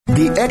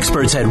The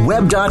experts at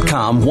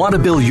Web.com want to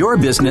build your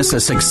business a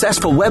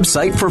successful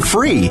website for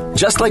free,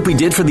 just like we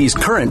did for these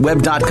current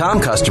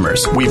Web.com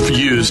customers. We've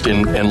used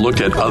and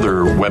looked at other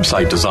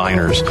website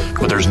designers,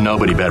 but there's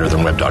nobody better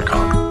than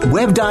Web.com.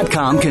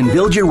 Web.com can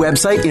build your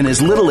website in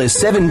as little as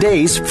 7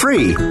 days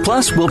free.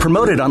 Plus, we'll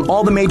promote it on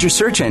all the major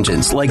search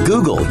engines like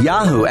Google,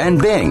 Yahoo, and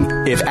Bing.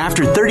 If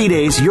after 30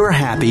 days you're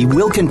happy,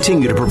 we'll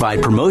continue to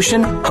provide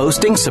promotion,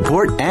 hosting,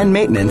 support, and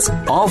maintenance,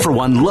 all for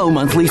one low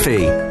monthly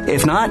fee.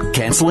 If not,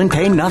 cancel and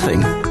pay nothing.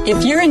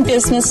 If you're in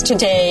business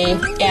today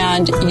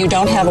and you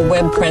don't have a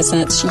web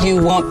presence,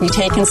 you won't be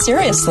taken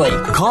seriously.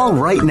 Call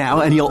right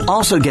now and you'll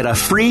also get a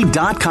free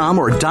 .com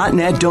or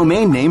 .net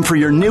domain name for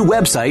your new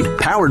website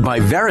powered by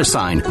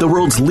VeriSign, the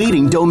world's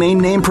leading domain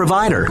name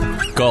provider.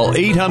 Call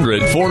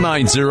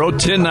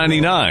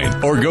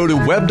 800-490-1099 or go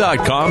to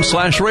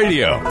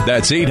web.com/radio.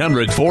 That's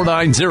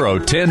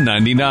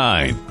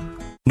 800-490-1099.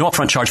 No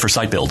upfront charge for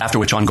site build, after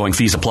which ongoing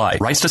fees apply.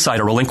 Rights to site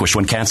are relinquished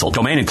when canceled.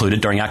 Domain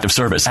included during active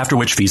service, after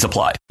which fees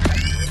apply.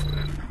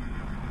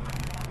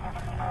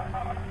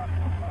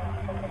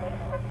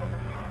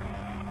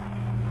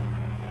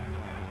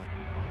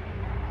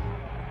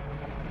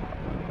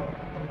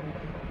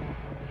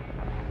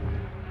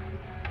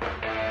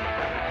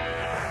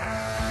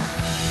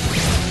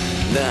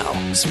 Now,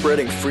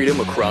 spreading freedom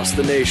across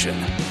the nation.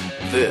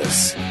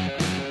 This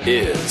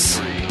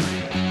is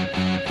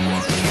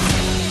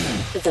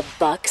The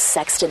Buck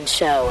Sexton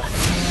Show.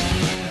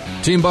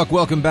 Team Buck,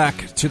 welcome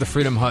back to the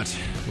Freedom Hut.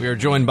 We are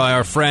joined by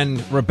our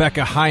friend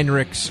Rebecca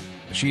Heinrichs.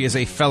 She is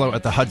a fellow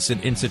at the Hudson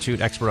Institute,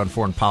 expert on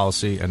foreign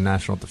policy and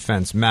national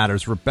defense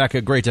matters.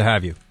 Rebecca, great to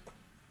have you.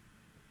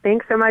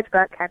 Thanks so much,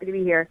 Buck. Happy to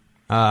be here.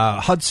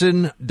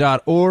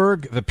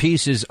 Hudson.org. The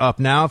piece is up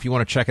now. If you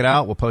want to check it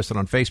out, we'll post it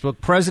on Facebook.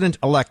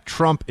 President-elect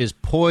Trump is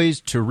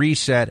poised to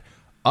reset,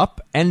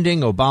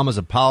 upending Obama's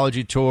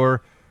apology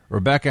tour.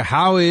 Rebecca,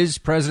 how is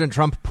President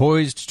Trump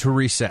poised to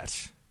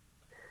reset?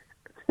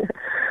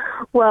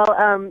 Well,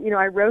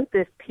 I wrote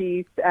this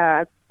piece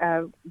right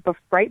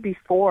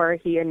before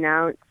he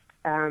announced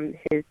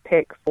his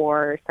pick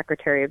for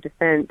Secretary of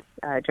Defense,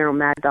 General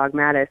Mad Dog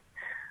Mattis,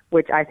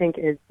 which I think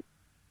is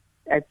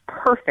a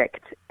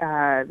perfect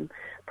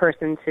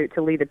person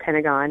to lead the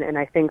Pentagon. And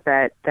I think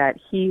that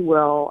he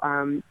will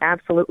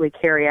absolutely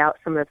carry out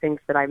some of the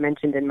things that I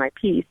mentioned in my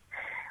piece,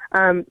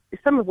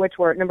 some of which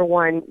were, number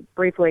one,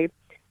 briefly,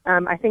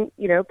 I think,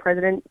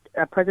 President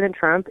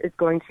Trump is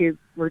going to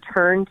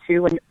return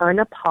to an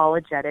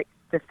unapologetic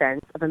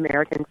defense of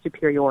American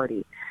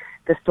superiority.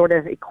 The sort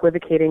of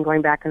equivocating,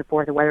 going back and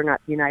forth of whether or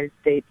not the United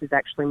States is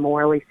actually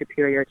morally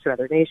superior to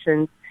other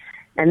nations.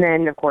 And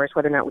then, of course,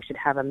 whether or not we should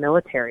have a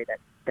military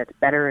that's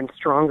better and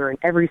stronger in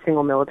every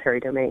single military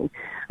domain.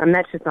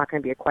 That's just not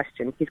going to be a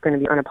question. He's going to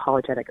be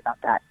unapologetic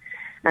about that.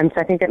 So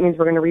I think that means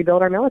we're going to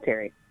rebuild our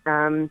military.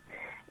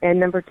 And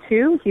number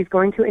two, he's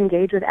going to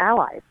engage with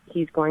allies.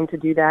 He's going to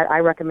do that. I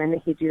recommend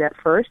that he do that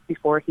first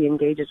before he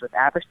engages with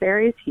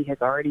adversaries. He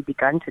has already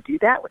begun to do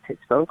that with his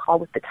phone call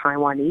with the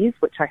Taiwanese,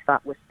 which I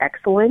thought was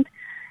excellent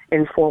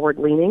and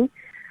forward-leaning.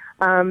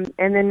 And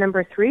then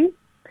number three,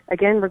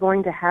 again, we're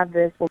going to have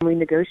this, when we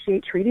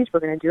negotiate treaties,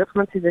 we're going to do it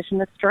from a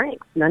position of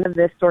strength. None of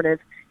this sort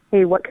of,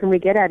 hey, what can we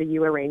get out of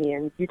you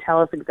Iranians? You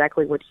tell us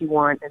exactly what you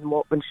want and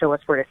show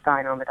us where to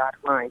sign on the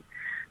dotted line.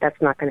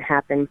 That's not going to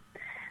happen.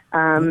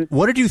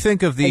 What did you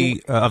think of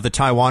the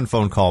Taiwan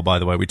phone call, by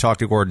the way? We talked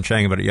to Gordon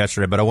Chang about it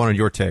yesterday, but I wanted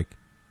your take.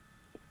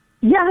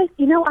 Yeah, I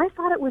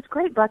thought it was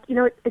great, Buck.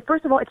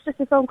 First of all, it's just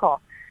a phone call.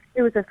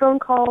 It was a phone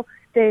call.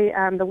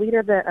 The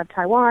leader of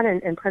Taiwan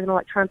and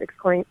President-elect Trump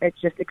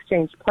just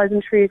exchanged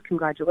pleasantries.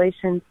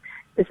 Congratulations.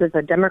 This is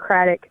a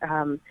democratic,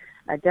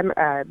 it's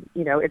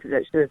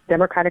a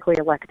democratically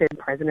elected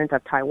president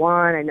of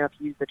Taiwan. I know if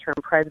you use the term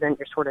president,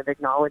 you're sort of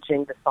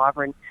acknowledging the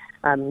sovereign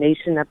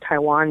nation of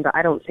Taiwan, but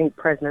I don't think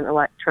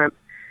President-elect Trump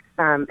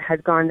has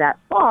gone that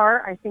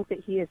far. I think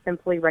that he is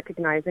simply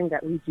recognizing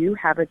that we do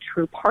have a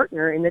true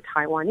partner in the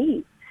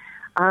Taiwanese.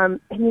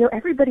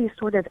 Everybody's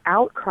sort of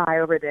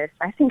outcry over this,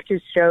 I think,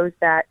 just shows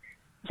that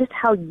just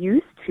how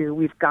used to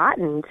we've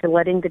gotten to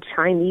letting the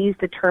Chinese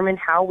determine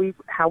how we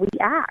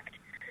act.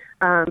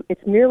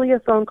 It's merely a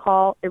phone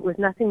call. It was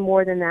nothing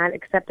more than that,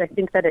 except I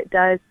think that it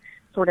does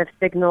sort of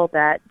signal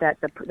that the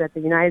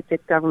United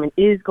States government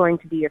is going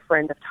to be a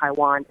friend of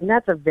Taiwan, and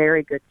that's a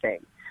very good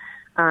thing.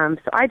 So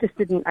I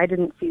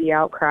didn't see the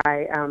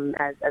outcry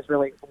as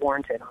really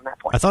warranted on that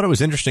point. I thought it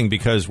was interesting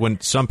because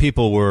when some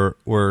people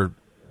were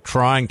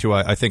trying to,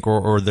 I think,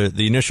 or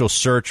the initial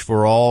search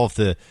for all of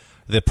the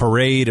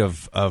parade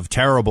of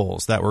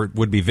terribles that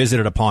would be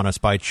visited upon us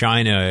by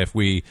China if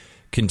we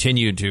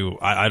continued to,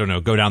 I don't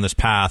know, go down this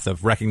path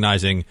of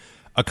recognizing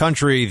a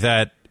country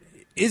that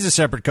is a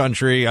separate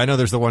country. I know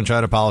there's the one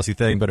China policy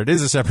thing, but it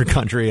is a separate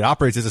country. It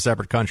operates as a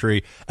separate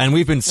country. And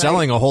we've been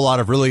selling a whole lot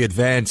of really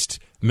advanced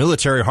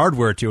military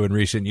hardware to in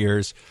recent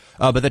years.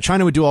 But that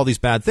China would do all these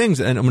bad things.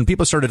 And when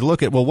people started to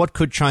look at, well, what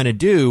could China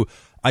do?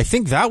 I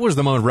think that was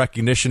the moment of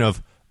recognition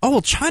of, oh,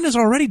 well, China's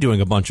already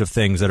doing a bunch of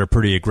things that are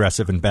pretty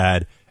aggressive and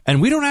bad.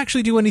 and we don't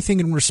actually do anything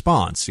in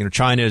response.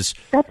 China's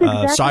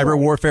cyber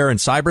warfare and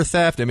cyber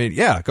theft. I mean,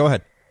 yeah, go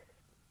ahead.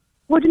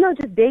 Well,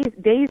 just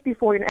days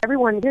before,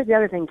 everyone, here's the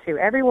other thing, too.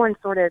 Everyone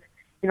sort of,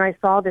 I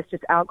saw this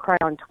just outcry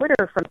on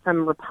Twitter from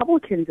some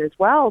Republicans as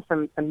well,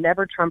 some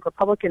never Trump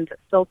Republicans that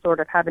still sort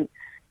of haven't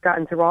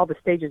gotten through all the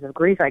stages of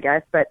grief, I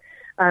guess, but,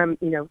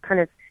 kind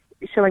of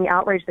showing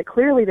outrage that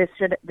clearly this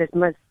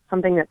was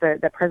something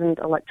that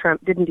President-elect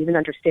Trump didn't even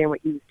understand what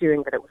he was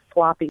doing, that it was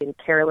sloppy and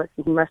careless,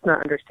 and he must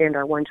not understand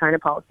our one China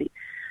policy.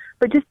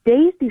 But just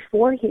days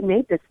before he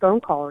made this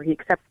phone call, or he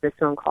accepted this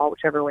phone call,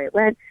 whichever way it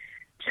went,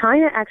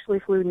 China actually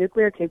flew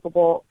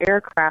nuclear-capable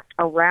aircraft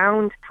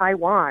around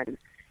Taiwan,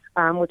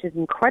 which is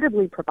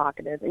incredibly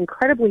provocative,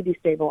 incredibly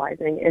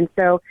destabilizing. And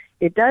so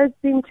it does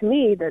seem to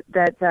me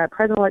that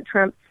President-elect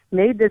Trump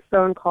made this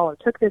phone call or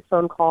took this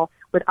phone call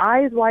with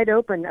eyes wide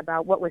open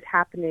about what was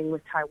happening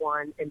with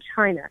Taiwan and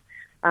China.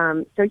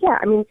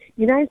 The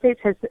United States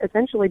has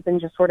essentially been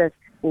just sort of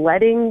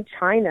letting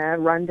China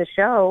run the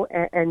show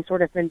and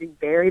sort of been being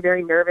very,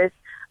 very nervous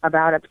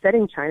about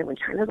upsetting China when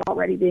China's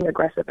already being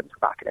aggressive and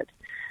provocative.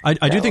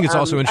 I do think it's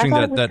also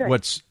interesting that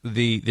what's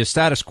the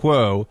status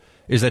quo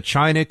is that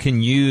China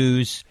can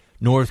use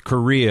North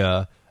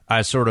Korea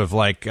as sort of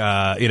like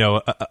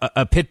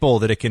a pit bull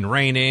that it can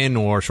rein in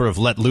or sort of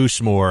let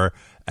loose more,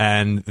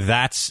 and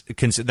that's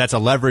a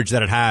leverage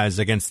that it has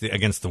against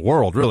the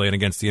world, really, and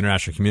against the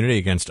international community,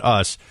 against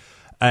us,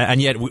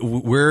 and yet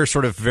we're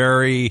sort of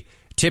very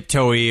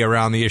tiptoey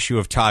around the issue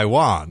of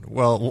Taiwan.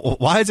 Well,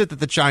 why is it that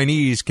the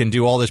Chinese can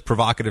do all this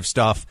provocative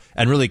stuff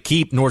and really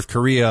keep North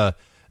Korea,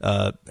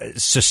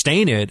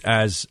 sustain it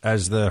as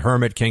the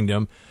hermit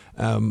kingdom?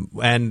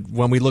 And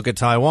when we look at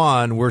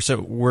Taiwan, we're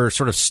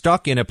sort of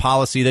stuck in a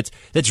policy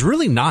that's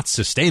really not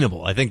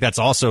sustainable. I think that's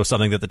also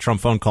something that the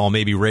Trump phone call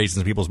maybe raised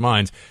in people's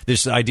minds.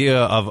 This idea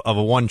of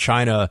a one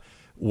China.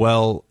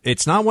 Well,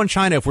 it's not one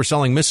China if we're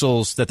selling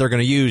missiles that they're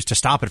going to use to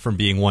stop it from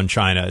being one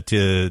China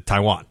to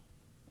Taiwan.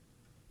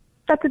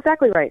 That's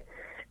exactly right.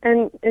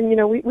 And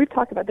we've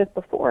talked about this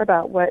before,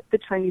 about what the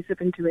Chinese have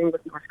been doing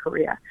with North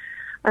Korea.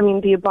 I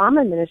mean, the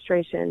Obama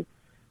administration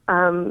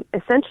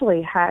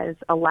essentially has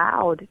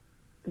allowed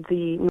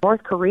the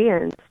North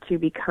Koreans to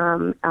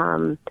become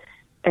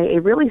a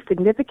really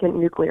significant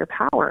nuclear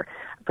power.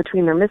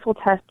 Between their missile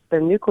tests, their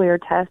nuclear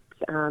tests,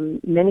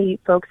 many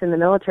folks in the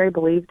military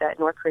believe that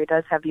North Korea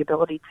does have the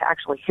ability to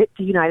actually hit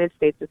the United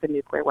States with a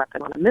nuclear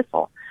weapon on a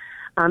missile.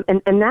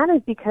 And that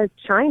is because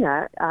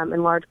China,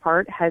 in large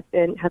part, has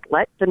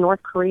let the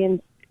North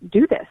Koreans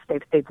do this.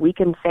 They've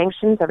weakened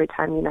sanctions every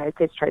time the United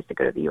States tries to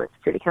go to the U.S.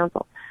 Security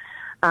Council.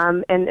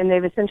 And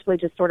they've essentially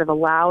just sort of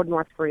allowed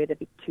North Korea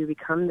to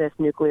become this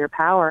nuclear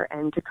power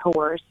and to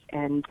coerce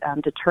and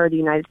deter the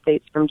United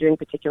States from doing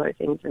particular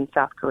things in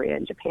South Korea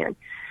and Japan.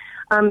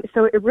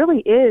 So it really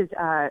is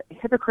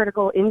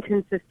hypocritical,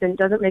 inconsistent,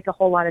 doesn't make a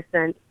whole lot of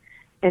sense.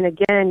 And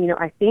again,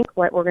 I think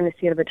what we're going to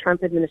see out of the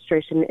Trump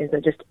administration is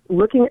just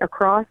looking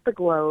across the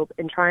globe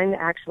and trying to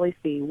actually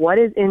see what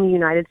is in the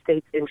United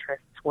States'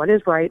 interests, what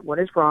is right, what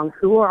is wrong,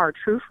 who are our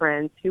true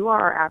friends, who are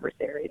our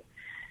adversaries.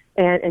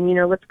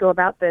 And let's go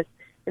about this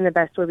in the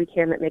best way we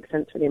can that makes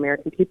sense for the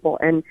American people.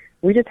 And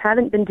we just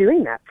haven't been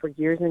doing that for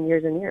years and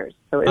years and years.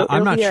 So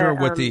I'm not sure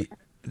what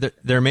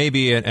there may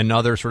be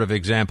another sort of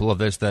example of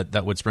this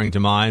that would spring to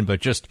mind, but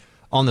just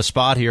on the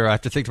spot here, I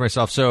have to think to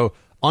myself, so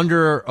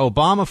under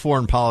Obama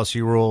foreign policy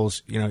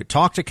rules,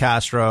 talk to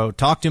Castro,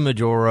 talk to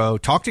Maduro,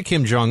 talk to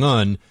Kim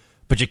Jong-un,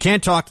 but you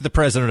can't talk to the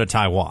president of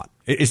Taiwan.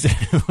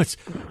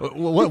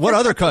 What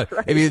other right.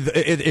 I mean,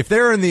 if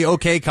they're in the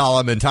okay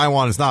column and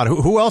Taiwan is not,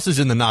 who else is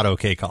in the not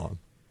okay column?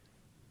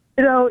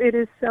 It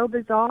is so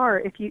bizarre.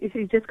 If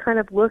you just kind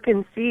of look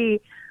and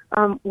see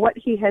what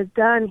he has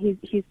done,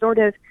 he's sort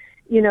of,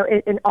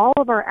 and all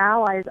of our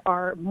allies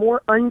are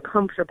more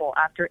uncomfortable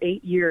after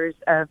 8 years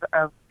of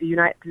the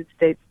United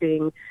States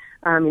being,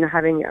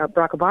 having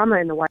Barack Obama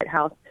in the White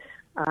House.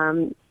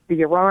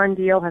 The Iran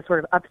deal has sort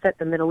of upset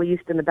the Middle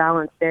East and the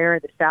balance there.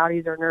 The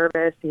Saudis are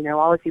nervous.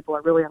 All these people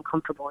are really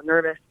uncomfortable and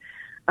nervous.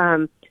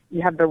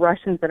 You have the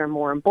Russians that are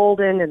more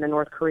emboldened and the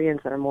North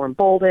Koreans that are more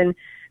emboldened.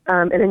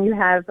 And then you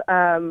have,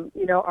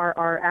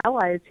 our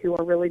allies who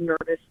are really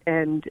nervous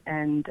and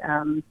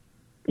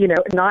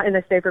not in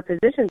a safer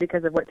position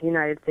because of what the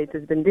United States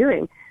has been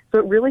doing. So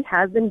it really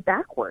has been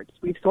backwards.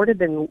 We've sort of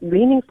been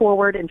leaning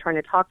forward and trying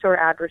to talk to our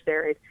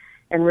adversaries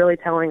and really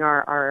telling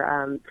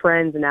our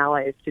friends and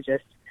allies to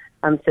just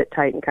sit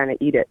tight and kind of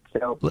eat it.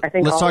 So I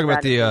think let's talk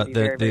about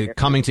the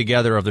coming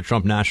together of the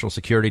Trump National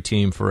Security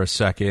Team for a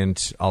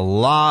second. A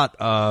lot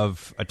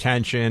of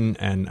attention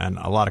and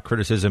a lot of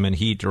criticism and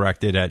heat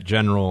directed at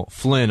General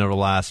Flynn over the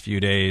last few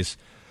days.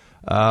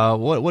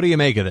 What do you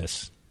make of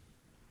this?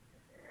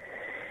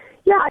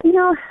 Yeah,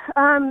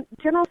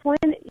 General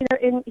Flynn,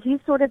 and he's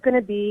sort of going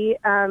to be,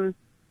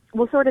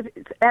 sort of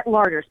at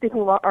larger,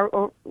 speaking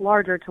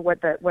larger to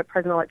what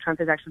President-elect Trump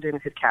is actually doing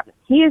with his cabinet.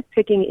 He is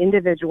picking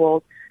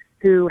individuals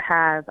who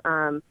have,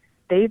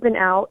 they've been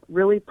out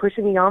really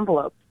pushing the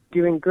envelope,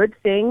 doing good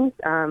things,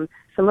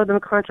 some of them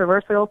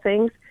controversial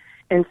things,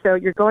 And so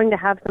you're going to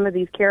have some of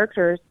these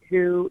characters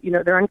who,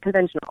 they're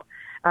unconventional.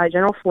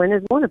 General Flynn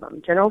is one of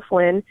them. General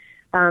Flynn,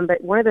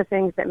 but one of the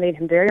things that made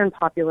him very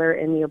unpopular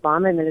in the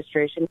Obama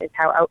administration is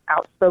how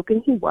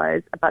outspoken he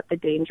was about the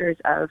dangers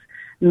of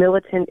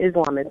militant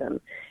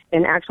Islamism,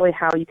 and actually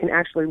how you can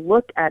actually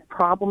look at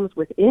problems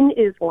within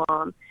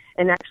Islam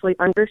and actually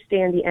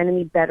understand the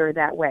enemy better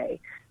that way.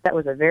 That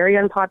was a very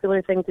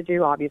unpopular thing to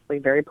do, obviously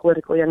very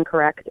politically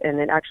incorrect, and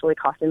it actually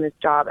cost him his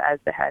job as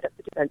the head of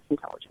the Defense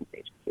Intelligence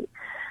Agency.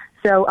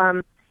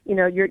 So,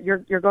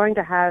 you're going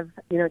to have,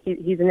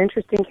 he's an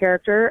interesting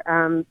character,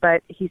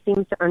 but he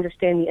seems to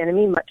understand the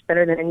enemy much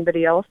better than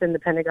anybody else in the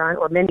Pentagon,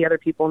 or many other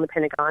people in the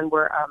Pentagon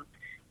were,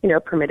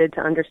 permitted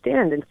to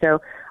understand. And so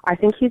I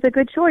think he's a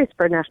good choice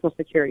for a national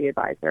security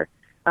advisor.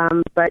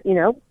 But,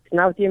 it's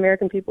not what the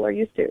American people are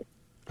used to.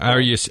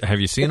 Have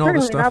you seen all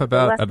the stuff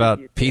about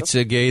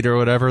Pizzagate or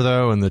whatever,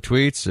 though, and the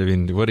tweets? I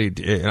mean,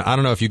 I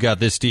don't know if you got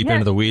this deep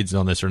into the weeds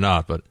on this or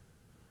not, but.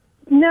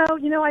 No,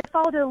 I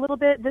followed it a little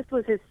bit. This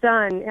was his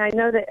son. I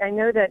know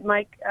that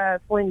Mike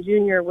Flynn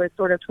Jr. was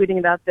sort of tweeting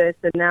about this,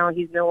 and now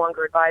he's no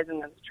longer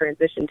advising the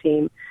transition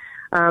team.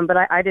 But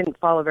I didn't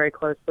follow very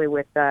closely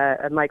with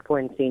Mike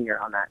Flynn Sr.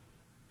 on that.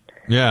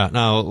 Yeah,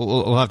 no,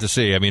 we'll have to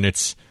see. I mean,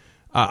 it's.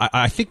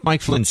 I think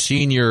Mike Flynn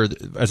Sr.,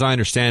 as I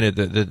understand it,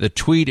 the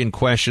tweet in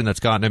question that's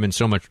gotten him in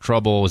so much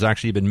trouble has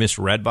actually been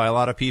misread by a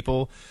lot of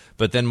people.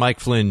 But then Mike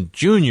Flynn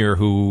Jr.,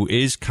 who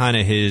is kind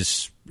of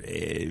his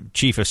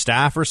chief of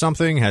staff or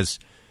something, has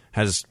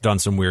done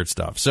some weird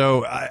stuff.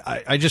 So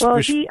I just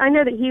wish... I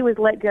know that he was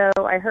let go.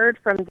 I heard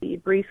from the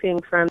briefing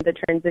from the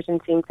transition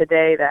team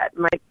today that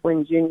Mike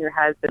Flynn Jr.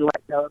 has been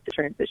let go of the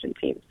transition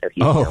team, so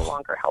he's no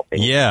longer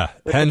helping. Yeah,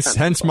 hence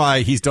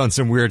he's done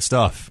some weird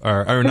stuff,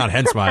 or not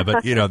hence my,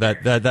 but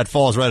that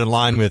falls right in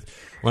line with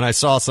when I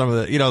saw some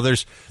of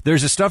the,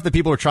 there's the stuff that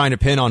people are trying to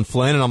pin on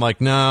Flynn, and I'm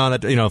like, no,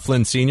 that,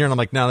 Flynn Sr., and I'm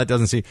like, no, that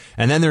doesn't seem.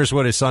 And then there's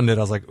what his son did.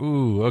 I was like,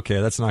 ooh,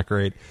 okay, that's not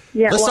great.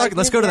 Yeah,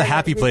 let's go to the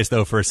happy place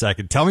though for a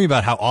second. Tell me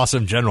about how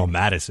awesome General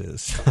Mattis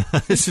is.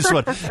 This is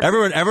what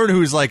everyone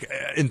who's like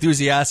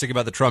enthusiastic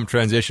about the Trump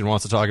transition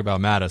wants to talk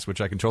about Mattis,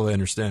 which I can totally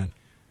understand.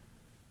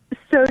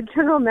 So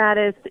General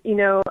Mattis, you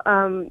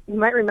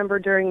might remember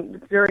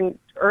during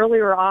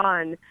earlier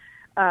on.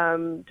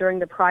 During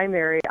the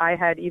primary, I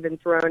had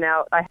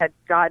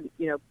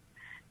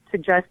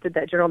suggested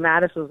that General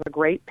Mattis was a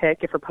great pick.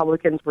 If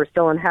Republicans were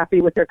still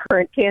unhappy with their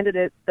current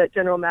candidates, that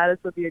General Mattis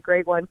would be a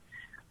great one.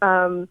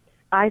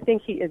 I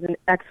think he is an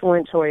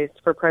excellent choice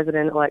for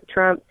President-elect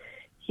Trump.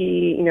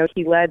 He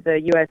led the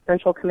U.S.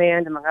 Central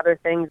Command, among other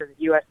things, as a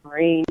U.S.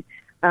 Marine.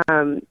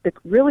 The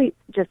really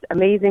just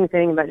amazing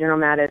thing about General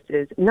Mattis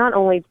is not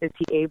only is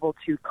he able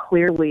to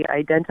clearly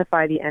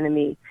identify the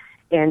enemy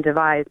and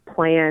devise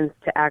plans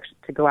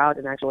to go out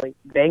and actually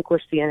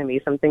vanquish the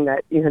enemy, something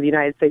that the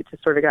United States has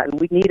sort of gotten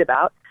weak-kneed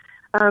about.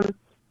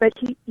 But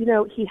he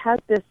has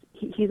this.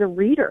 He's a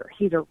reader.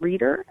 He's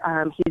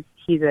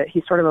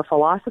he's sort of a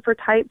philosopher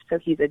type, so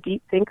he's a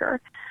deep thinker,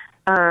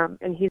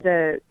 and he's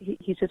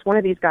just one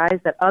of these guys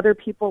that other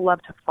people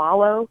love to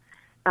follow,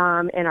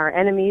 and our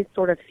enemies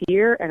sort of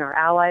fear, and our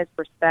allies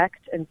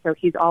respect, and so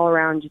he's all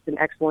around just an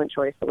excellent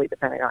choice to lead the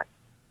Pentagon.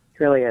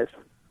 He really is.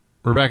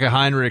 Rebecca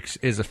Heinrichs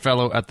is a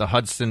fellow at the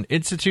Hudson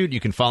Institute. You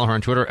can follow her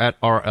on Twitter at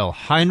RL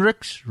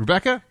Heinrichs.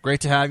 Rebecca,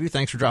 great to have you.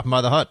 Thanks for dropping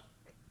by the hut.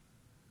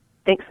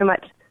 Thanks so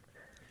much.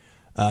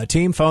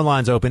 Team, phone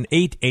lines open,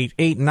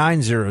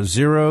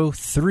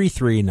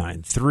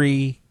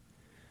 888-900-3393.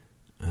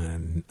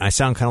 I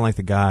sound kind of like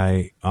the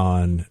guy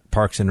on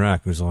Parks and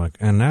Rec who's like,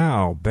 and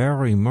now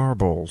Barry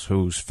Marbles,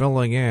 who's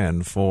filling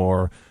in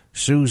for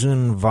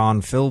Susan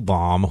von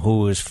Philbaum,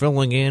 who is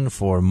filling in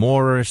for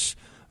Morris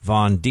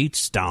von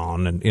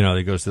Dietzstein, and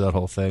he goes through that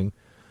whole thing,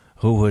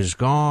 who has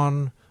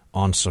gone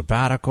on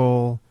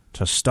sabbatical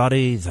to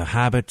study the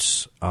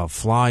habits of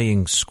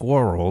flying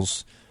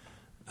squirrels.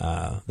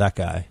 That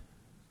guy.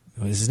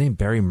 Is his name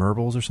Barry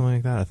Marbles or something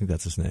like that? I think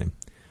that's his name.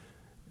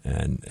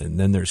 And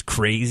then there's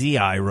Crazy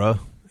Ira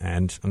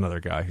and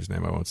another guy whose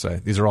name I won't say.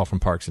 These are all from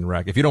Parks and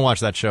Rec. If you don't watch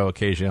that show,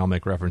 occasionally I'll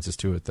make references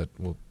to it that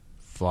will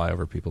fly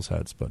over people's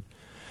heads, but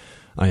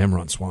I am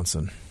Ron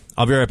Swanson.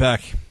 I'll be right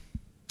back.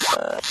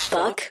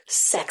 Buck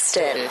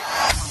Sexton.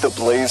 The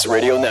Blaze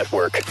Radio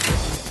Network.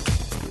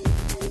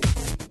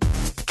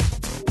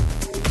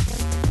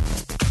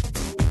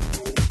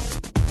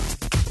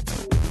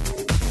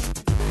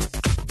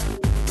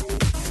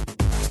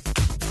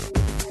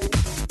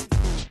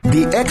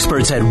 The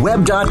experts at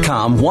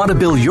Web.com want to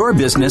build your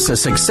business a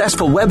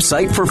successful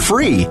website for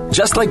free,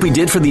 just like we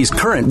did for these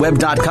current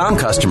Web.com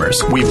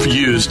customers. We've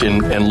used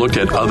and looked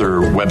at other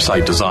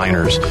website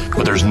designers,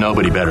 but there's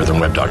nobody better than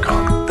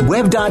Web.com.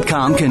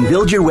 Web.com can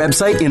build your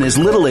website in as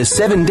little as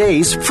 7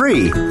 days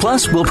free.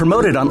 Plus, we'll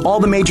promote it on all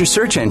the major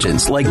search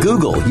engines like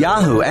Google,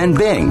 Yahoo, and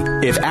Bing.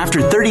 If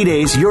after 30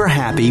 days you're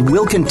happy,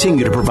 we'll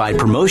continue to provide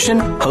promotion,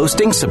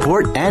 hosting,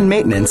 support, and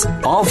maintenance,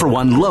 all for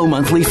one low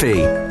monthly fee.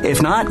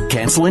 If not,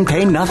 cancel and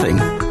pay nothing.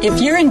 If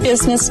you're in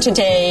business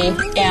today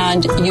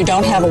and you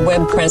don't have a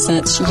web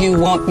presence, you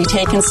won't be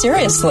taken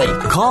seriously.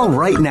 Call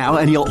right now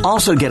and you'll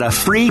also get a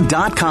free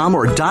 .com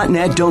or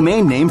 .net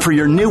domain name for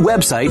your new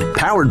website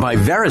powered by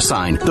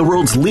VeriSign, the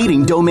world's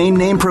leading domain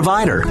name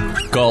provider.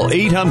 Call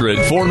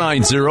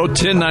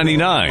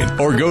 800-490-1099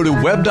 or go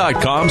to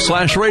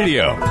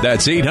web.com/radio.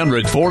 That's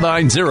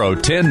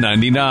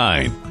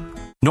 800-490-1099.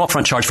 No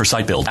upfront charge for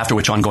site build, after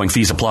which ongoing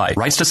fees apply.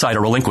 Rights to site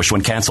are relinquished when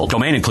canceled.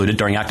 Domain included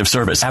during active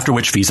service, after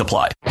which fees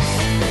apply.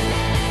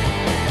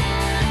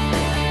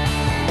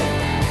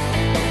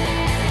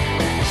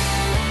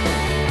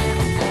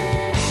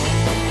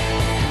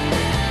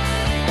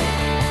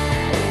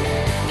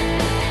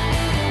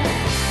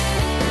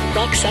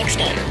 Buck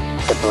Sexton,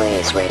 the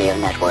Blaze Radio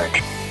Network.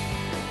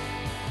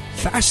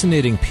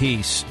 Fascinating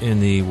piece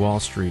in the Wall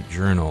Street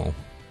Journal.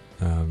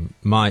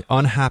 My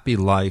Unhappy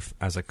Life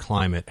as a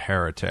Climate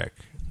Heretic.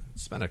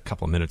 Spent a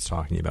couple of minutes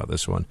talking about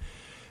this one.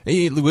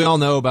 We all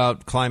know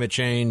about climate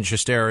change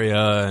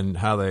hysteria and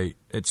how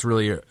it's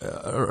really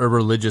a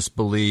religious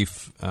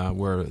belief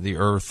where the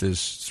earth is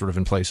sort of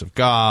in place of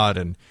God,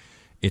 and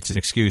it's an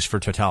excuse for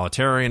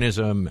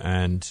totalitarianism,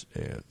 and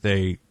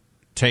they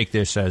take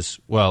this as,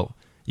 well,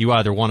 you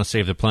either want to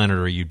save the planet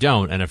or you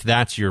don't, and if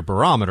that's your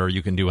barometer,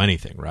 you can do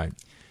anything, right?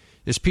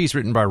 This piece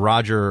written by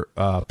Roger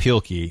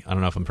Pielke, I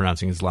don't know if I'm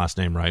pronouncing his last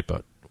name right,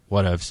 but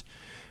whatevs.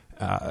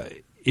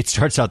 It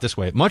starts out this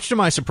way. Much to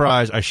my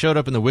surprise, I showed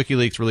up in the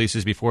WikiLeaks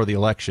releases before the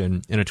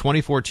election. In a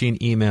 2014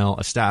 email,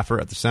 a staffer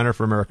at the Center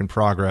for American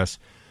Progress,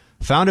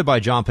 founded by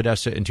John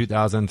Podesta in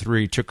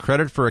 2003, took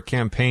credit for a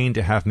campaign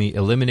to have me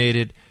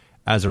eliminated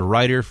as a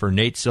writer for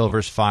Nate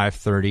Silver's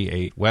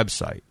 538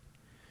 website.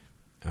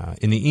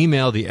 In the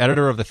email, the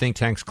editor of the think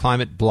tank's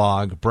climate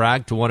blog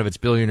bragged to one of its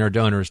billionaire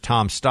donors,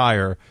 Tom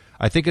Steyer,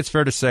 I think it's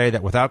fair to say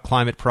that without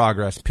climate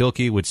progress,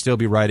 Pielke would still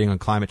be writing on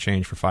climate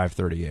change for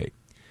 538.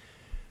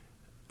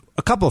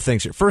 A couple of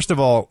things here. First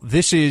of all,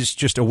 this is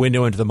just a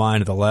window into the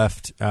mind of the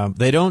left.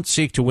 They don't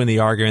seek to win the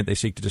argument. They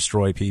seek to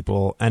destroy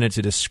people, and it's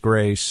a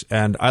disgrace.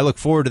 And I look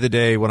forward to the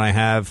day when I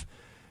have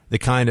the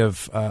kind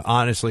of,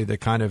 honestly, the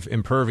kind of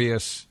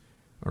impervious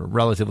or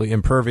relatively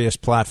impervious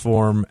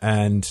platform,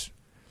 and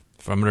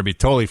if I'm going to be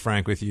totally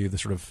frank with you, the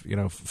sort of,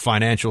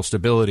 financial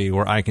stability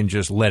where I can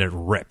just let it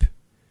rip.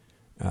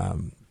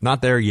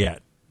 Not there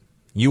yet.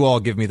 You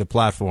all give me the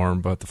platform,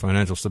 but the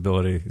financial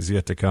stability is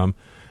yet to come.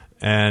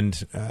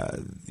 And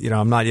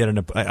I'm not yet in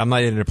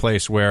a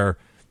place where,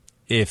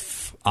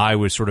 if I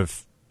was sort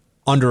of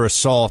under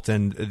assault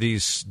and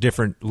these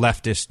different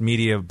leftist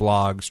media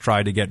blogs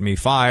tried to get me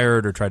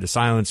fired or tried to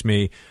silence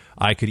me,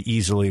 I could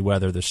easily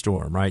weather the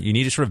storm. Right? You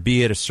need to sort of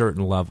be at a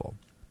certain level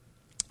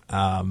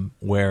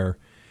where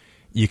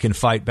you can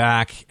fight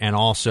back, and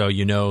also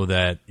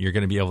that you're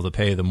going to be able to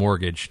pay the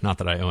mortgage. Not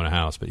that I own a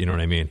house, but you know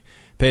what I mean.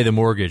 Pay the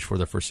mortgage for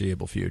the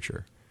foreseeable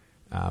future.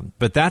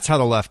 But that's how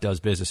the left does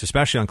business,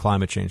 especially on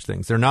climate change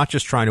things. They're not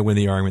just trying to win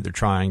the argument. They're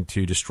trying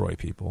to destroy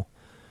people.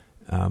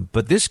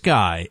 But this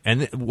guy,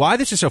 and why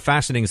this is so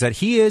fascinating, is that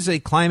he is a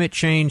climate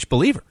change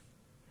believer.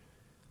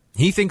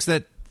 He thinks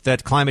that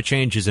climate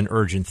change is an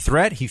urgent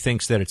threat. He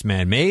thinks that it's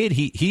man-made.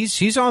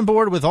 He's on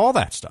board with all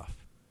that stuff.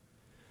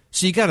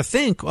 So you got to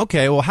think,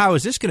 okay, well, how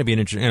is this going to be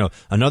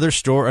another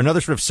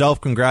sort of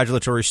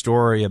self-congratulatory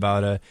story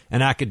about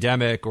an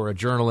academic or a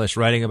journalist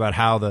writing about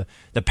how the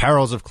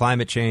perils of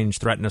climate change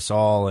threaten us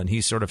all, and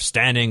he's sort of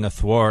standing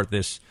athwart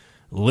this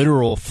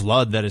literal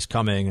flood that is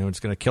coming and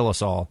it's going to kill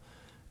us all.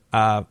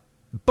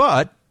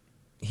 But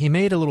he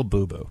made a little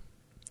boo-boo.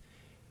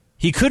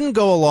 He couldn't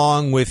go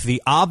along with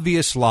the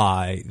obvious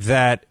lie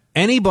that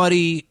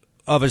anybody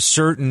of a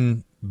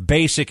certain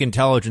basic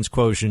intelligence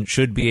quotient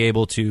should be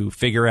able to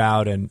figure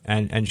out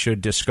and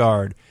should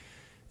discard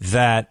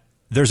that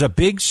there's a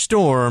big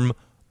storm.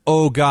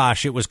 Oh,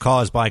 gosh, it was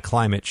caused by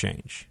climate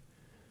change.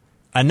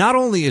 And not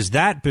only is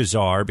that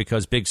bizarre,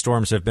 because big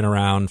storms have been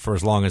around for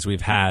as long as we've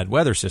had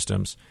weather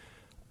systems,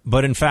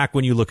 but in fact,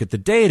 when you look at the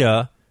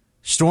data,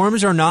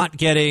 storms are not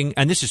getting,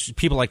 and this is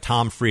people like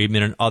Tom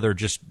Friedman and other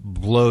just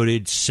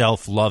bloated,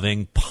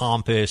 self-loving,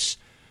 pompous,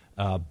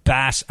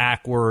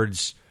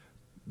 bass-ackwards,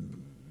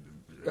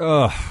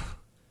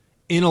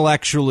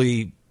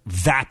 intellectually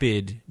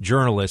vapid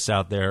journalists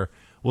out there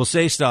will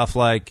say stuff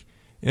like,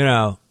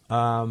 the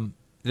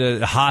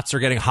hots are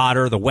getting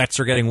hotter, the wets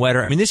are getting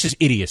wetter. I mean, this is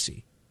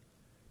idiocy.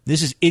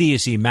 This is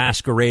idiocy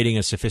masquerading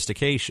as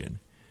sophistication.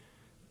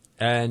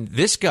 And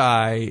this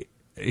guy,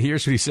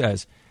 here's what he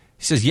says.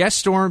 He says, yes,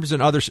 storms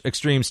and other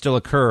extremes still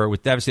occur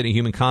with devastating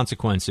human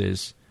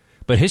consequences,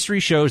 but history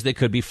shows they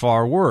could be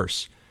far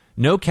worse.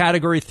 No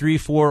Category 3,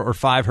 4, or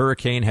 5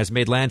 hurricane has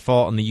made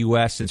landfall in the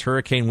U.S. since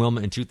Hurricane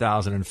Wilma in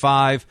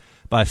 2005,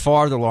 by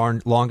far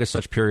the longest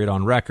such period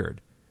on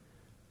record.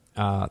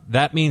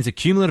 That means the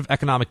cumulative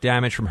economic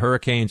damage from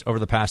hurricanes over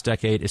the past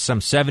decade is some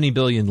 $70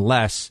 billion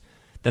less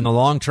than the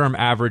long-term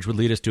average would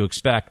lead us to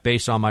expect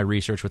based on my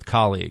research with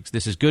colleagues.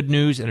 This is good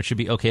news, and it should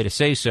be okay to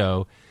say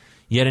so.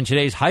 Yet in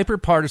today's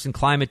hyper-partisan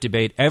climate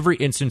debate, every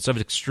instance of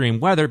extreme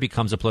weather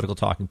becomes a political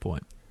talking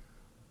point.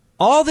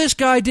 All this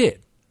guy did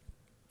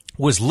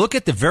was look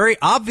at the very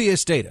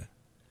obvious data,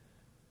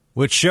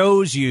 which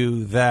shows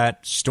you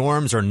that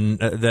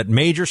that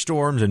major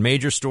storms and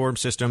major storm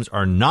systems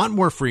are not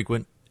more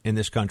frequent in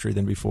this country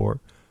than before,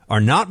 are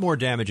not more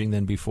damaging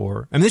than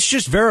before. I mean, this is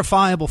just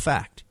verifiable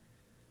fact.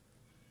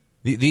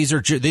 These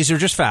are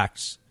just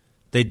facts.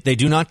 They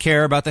do not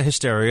care about the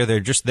hysteria.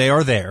 They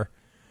are there.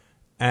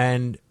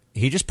 And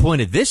he just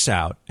pointed this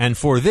out, and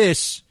for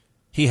this,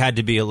 he had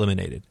to be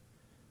eliminated.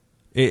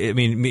 I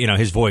mean,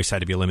 his voice had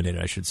to be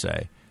eliminated, I should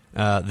say.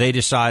 They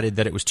decided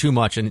that it was too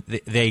much, and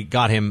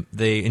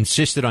they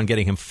insisted on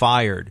getting him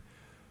fired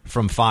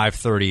from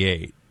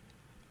 538.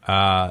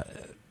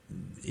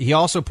 He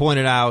also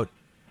pointed out,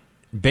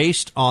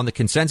 based on the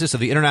consensus of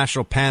the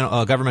International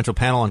Governmental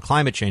Panel on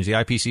Climate Change, the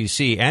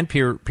IPCC, and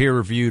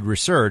peer-reviewed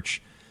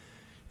research,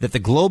 that the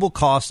global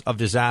cost of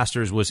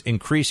disasters was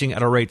increasing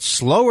at a rate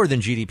slower than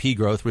GDP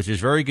growth, which is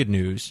very good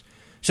news,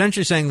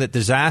 essentially saying that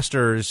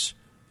disasters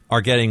are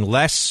getting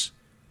less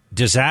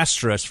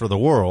disastrous for the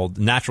world,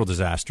 natural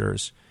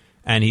disasters,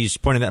 and he's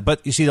pointing that.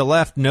 But you see, the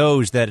left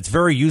knows that it's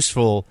very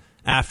useful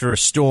after a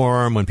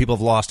storm when people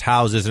have lost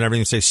houses and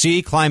everything to say,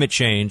 see, climate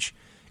change.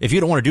 If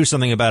you don't want to do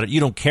something about it, you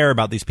don't care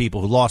about these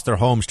people who lost their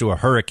homes to a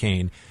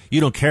hurricane.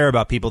 You don't care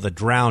about people that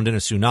drowned in a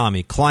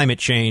tsunami. Climate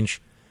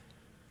change,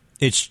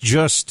 it's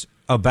just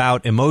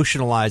about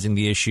emotionalizing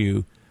the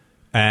issue,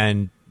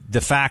 and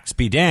the facts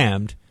be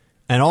damned.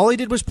 And all he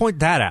did was point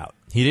that out.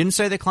 He didn't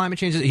say that climate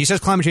change he says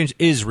climate change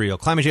is real.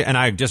 Climate change, and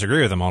I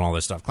disagree with him on all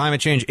this stuff.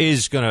 Climate change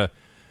is going to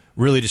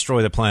really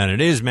destroy the planet.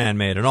 It is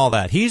man-made and all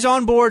that. He's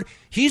on board.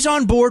 He's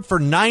on board for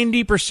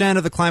 90%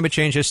 of the climate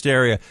change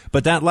hysteria.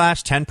 But that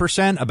last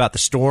 10% about the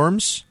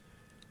storms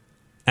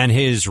and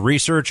his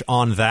research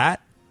on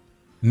that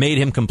made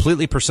him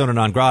completely persona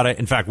non grata.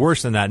 In fact,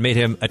 worse than that, made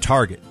him a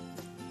target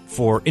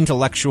for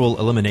intellectual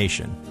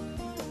elimination.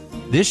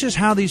 This is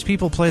how these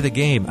people play the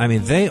game. I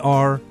mean, they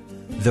are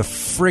the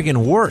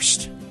friggin'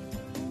 worst.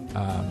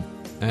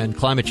 And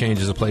climate change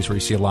is a place where you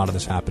see a lot of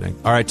this happening.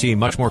 All right, team,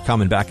 much more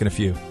coming. Back in a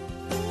few.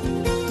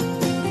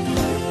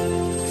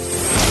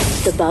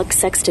 The Buck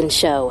Sexton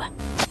Show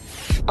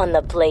on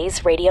the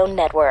Blaze Radio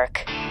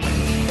Network.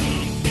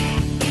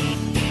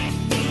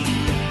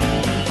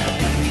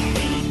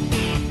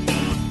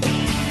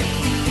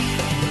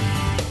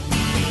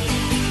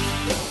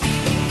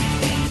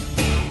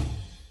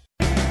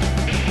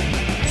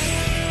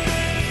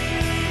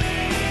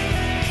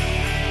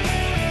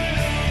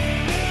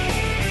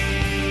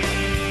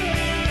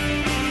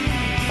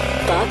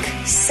 Buck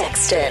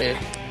Sexton.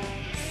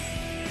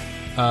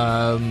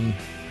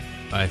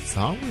 I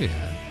thought we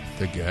had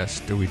the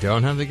guest. We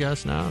don't have the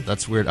guest now?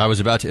 That's weird. I was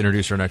about to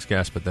introduce our next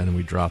guest, but then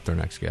we dropped our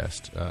next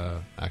guest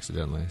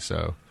accidentally.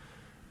 So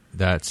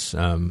that's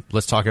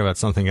let's talk about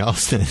something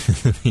else in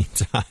the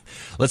meantime.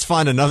 Let's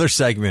find another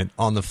segment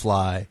on the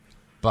fly,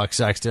 Buck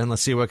Sexton.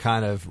 Let's see what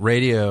kind of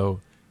radio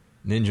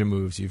ninja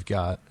moves you've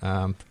got.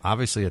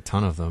 Obviously, a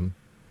ton of them.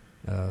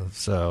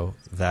 So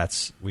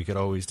we could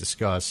always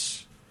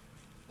discuss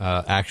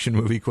action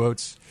movie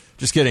quotes.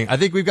 Just kidding. I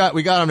think we got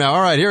him now.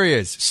 All right, here he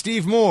is.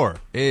 Steve Moore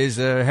is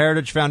a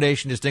Heritage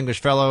Foundation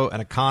Distinguished Fellow,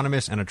 an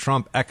economist, and a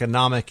Trump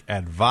economic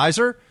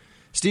advisor.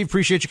 Steve,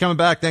 appreciate you coming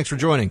back. Thanks for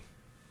joining.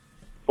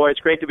 Boy,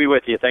 it's great to be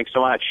with you. Thanks so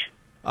much.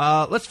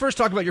 Let's first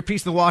talk about your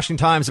piece in the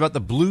Washington Times about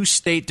the blue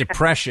state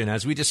depression.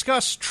 As we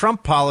discuss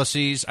Trump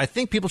policies, I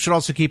think people should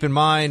also keep in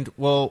mind,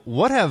 well,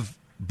 what have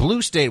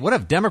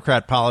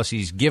Democrat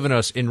policies given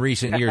us in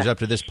recent years up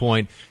to this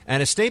point?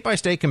 And a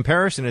state-by-state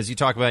comparison, as you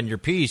talk about in your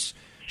piece,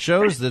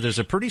 shows that there's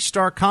a pretty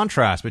stark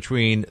contrast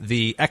between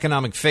the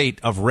economic fate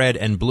of red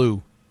and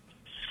blue.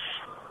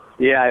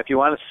 Yeah, if you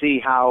want to see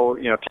how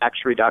tax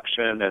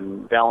reduction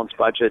and balanced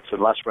budgets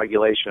and less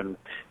regulation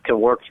can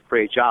work to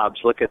create jobs,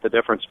 look at the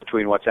difference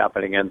between what's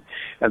happening in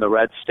the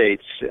red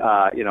states,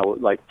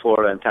 like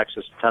Florida and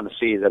Texas and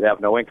Tennessee that have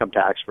no income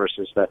tax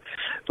versus the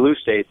blue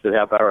states that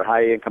have very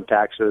high income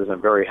taxes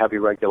and very heavy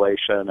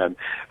regulation and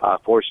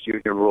forced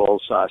union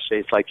rules.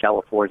 States like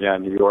California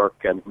and New York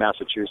and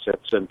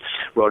Massachusetts and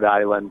Rhode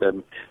Island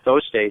and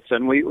those states,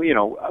 and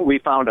we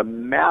found a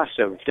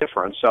massive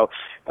difference. So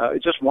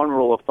just one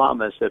rule of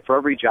thumb is that for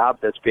every job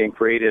that's being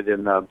created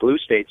in the blue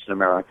states in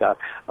America,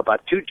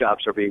 about 2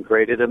 jobs are being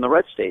created in the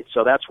red states.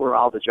 So that's where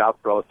all the job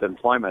growth and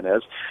employment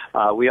is.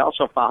 We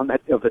also found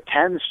that of the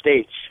 10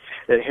 states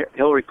that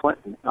Hillary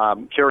Clinton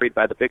carried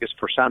by the biggest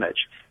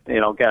percentage,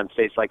 again,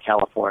 states like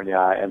California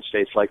and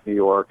states like New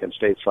York and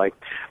states like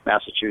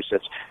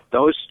Massachusetts,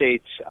 those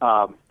states,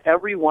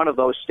 every one of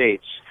those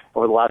states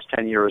over the last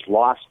 10 years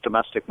lost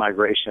domestic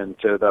migration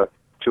to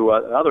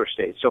other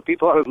states. So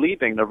people are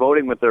leaving. They're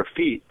voting with their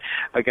feet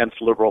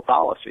against liberal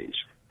policies.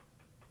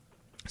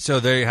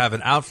 So there you have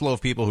an outflow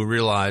of people who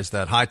realize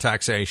that high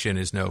taxation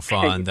is no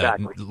fun,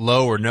 Exactly. that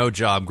low or no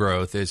job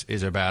growth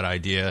is a bad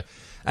idea.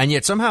 And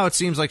yet somehow it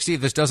seems like,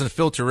 Steve, this doesn't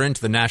filter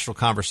into the national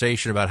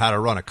conversation about how to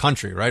run a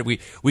country, right?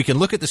 We can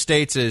look at the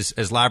states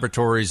as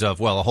laboratories of,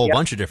 well, a whole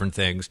bunch of different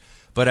things.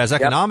 But as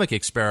economic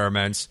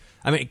experiments,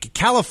 I mean,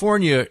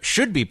 California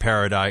should be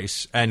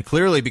paradise. And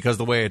clearly, because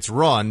the way it's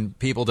run,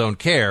 people don't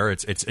care.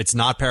 It's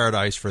not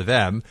paradise for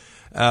them.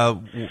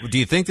 Do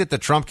you think that the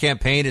Trump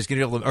campaign is going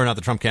to be able to, or not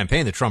the Trump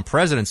campaign, the Trump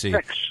presidency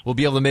will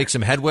be able to make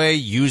some headway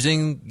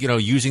using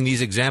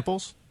these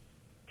examples?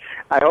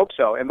 I hope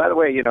so. And by the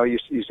way,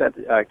 you said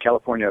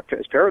California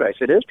is paradise.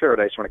 It is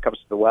paradise when it comes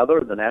to the weather,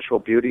 the natural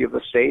beauty of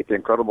the state, the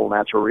incredible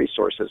natural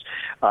resources.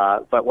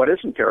 But what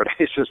isn't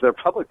paradise is their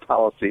public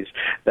policies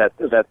that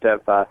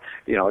have,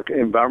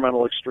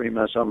 environmental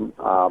extremism,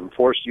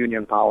 forced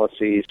union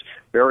policies,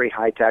 very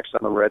high tax on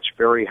the rich,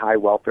 very high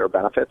welfare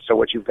benefits. So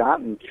what you've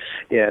gotten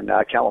in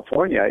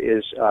California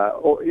is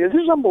it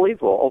is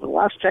unbelievable. Over the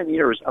last 10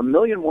 years, 1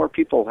 million more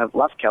people have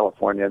left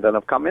California than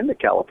have come into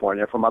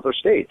California from other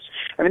states.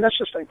 I mean, that's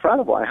just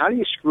incredible. And how do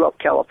you screw up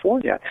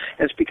California?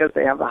 And it's because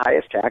they have the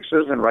highest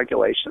taxes and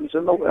regulations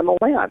in the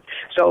land.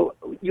 So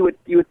you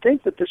would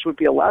think that this would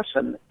be a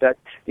lesson that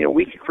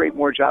we could create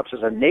more jobs as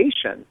a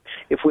nation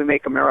if we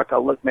make America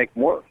look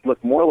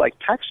more like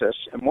Texas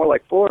and more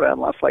like Florida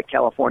and less like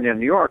California and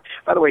New York.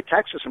 By the way,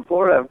 Texas and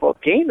Florida have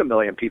both gained 1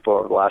 million people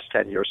over the last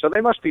 10 years, so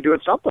they must be doing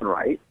something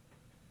right.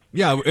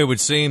 Yeah, it would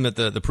seem that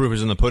the proof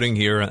is in the pudding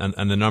here,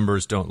 and the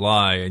numbers don't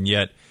lie, and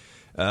yet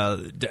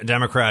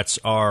Democrats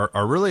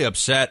are really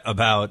upset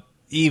about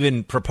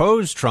even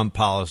proposed Trump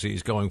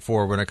policies going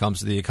forward when it comes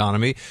to the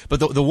economy.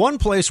 But the one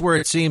place where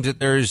it seems that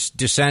there's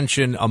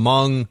dissension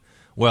among,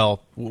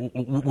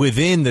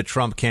 within the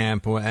Trump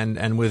camp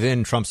and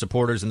within Trump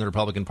supporters in the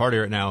Republican Party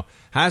right now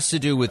has to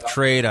do with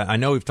trade. I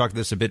know we've talked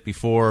this a bit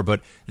before,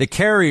 but the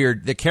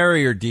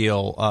carrier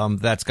deal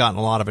that's gotten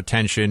a lot of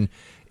attention.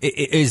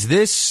 Is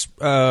this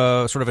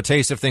sort of a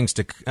taste of things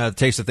to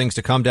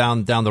come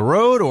down the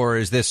road, or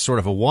is this sort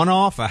of a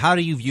one-off? How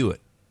do you view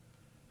it?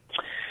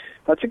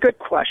 That's a good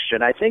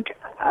question. I think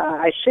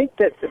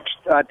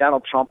that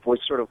Donald Trump was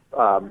sort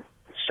of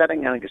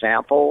setting an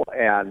example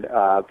and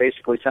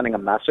basically sending a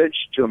message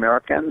to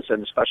Americans,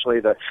 and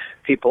especially the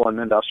people in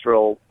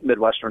industrial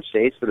Midwestern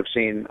states that have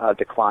seen a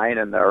decline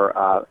in their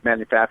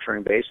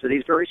manufacturing base, that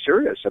he's very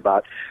serious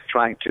about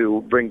trying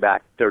to bring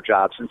back their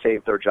jobs and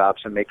save their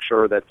jobs and make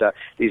sure that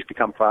these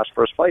become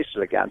prosperous places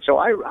again. So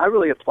I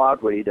really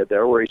applaud what he did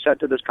there, where he said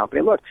to this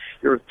company, look,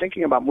 you're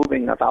thinking about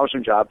moving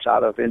 1,000 jobs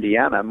out of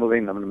Indiana,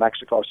 moving them to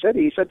Mexico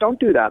City. He said, don't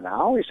do that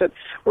now. He said,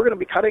 we're going to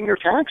be cutting your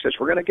taxes.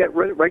 We're going to get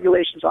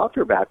regulations off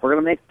your back. We're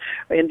going to make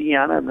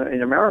Indiana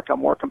and America a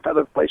more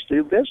competitive place to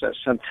do business.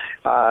 And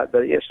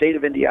the state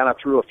of Indiana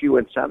threw a few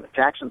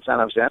tax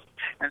incentives in,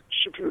 and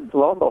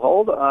lo and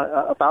behold,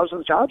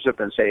 1,000 jobs have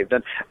been saved.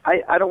 And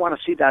I don't want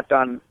to see that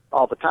done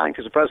all the time,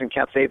 because the president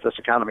can't save this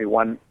economy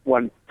one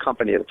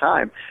company at a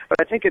time. But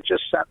I think it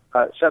just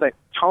set a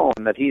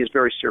tone that he is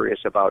very serious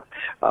about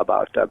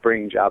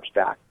bringing jobs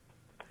back.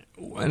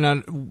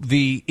 And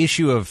the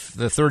issue of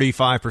the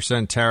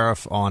 35%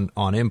 tariff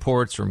on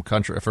imports from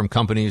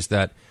companies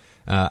that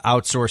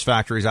outsource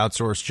factories,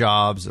 outsource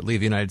jobs, that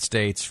leave the United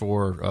States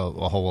for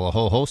a whole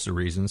host of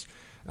reasons.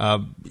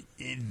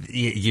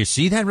 You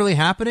see that really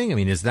happening? I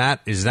mean, is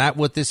that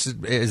what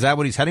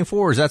he's heading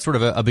for, or is that sort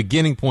of a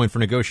beginning point for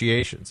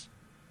negotiations?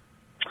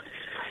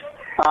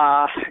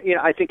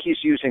 I think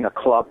he's using a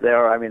club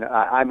there. I mean,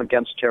 I'm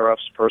against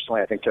tariffs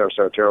personally. I think tariffs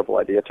are a terrible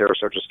idea.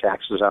 Tariffs are just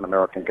taxes on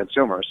American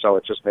consumers, so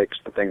it just makes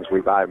the things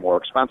we buy more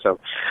expensive.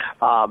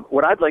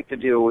 What I'd like to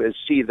do is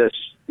see this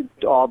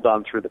all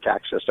done through the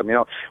tax system.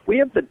 We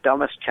have the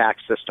dumbest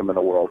tax system in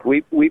the world.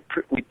 We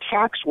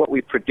tax what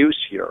we produce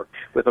here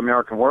with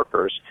American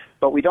workers,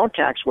 but we don't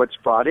tax what's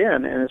brought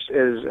in and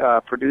is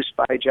produced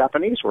by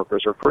Japanese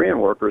workers or Korean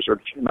workers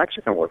or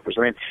Mexican workers.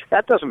 I mean,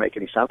 that doesn't make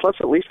any sense. Let's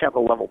at least have a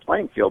level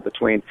playing field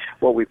between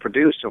what we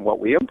produce and what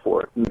we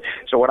import. And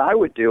so what I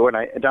would do, and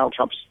Donald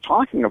Trump's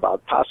talking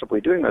about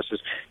possibly doing this, is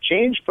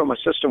change from a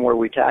system where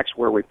we tax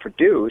where we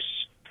produce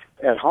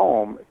at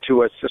home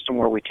to a system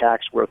where we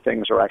tax where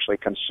things are actually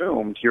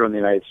consumed here in the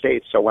United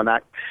States. So when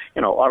that,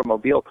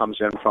 automobile comes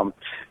in from,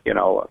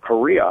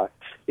 Korea,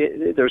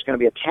 there's going to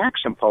be a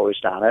tax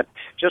imposed on it,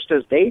 just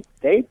as they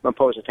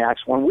impose a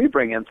tax when we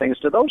bring in things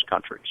to those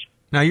countries.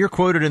 Now, you're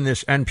quoted in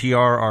this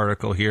NPR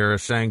article here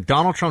saying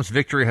Donald Trump's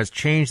victory has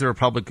changed the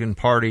Republican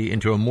Party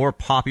into a more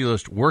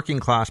populist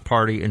working-class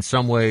party in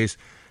some ways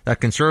that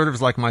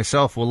conservatives like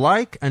myself will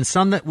like, and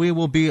some that we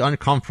will be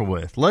uncomfortable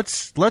with.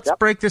 Let's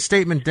break this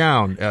statement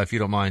down, if you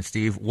don't mind,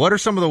 Steve. What are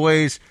some of the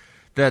ways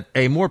that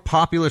a more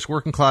populist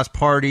working-class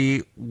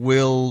party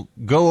will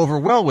go over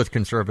well with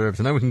conservatives,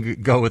 and then we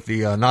can go with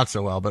the not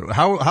so well? But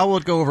how will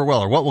it go over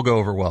well, or what will go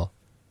over well?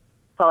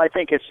 Well, I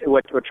think it's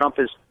what Trump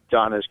has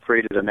done is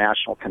created a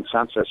national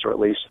consensus, or at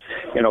least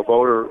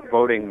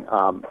voting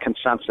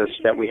consensus,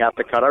 that we have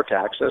to cut our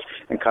taxes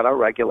and cut our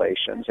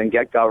regulations and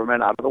get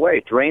government out of the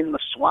way, drain the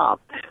swamp,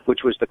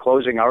 which was the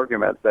closing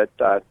argument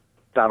that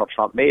Donald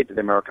Trump made to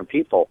the American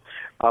people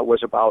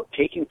was about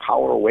taking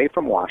power away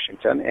from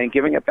Washington and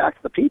giving it back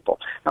to the people.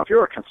 Now, if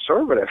you're a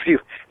conservative, you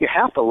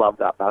have to love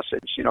that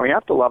message. You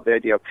have to love the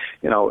idea of,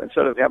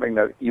 instead of having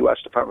the U.S.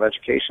 Department of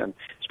Education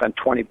spend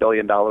 $20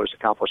 billion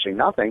accomplishing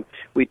nothing,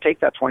 we take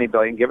that $20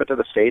 billion, give it to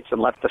the states,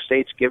 and let the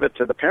states give it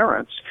to the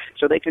parents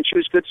so they can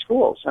choose good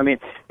schools. I mean,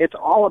 it's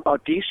all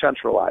about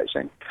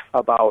decentralizing,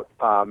 about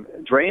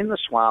drain the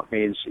swamp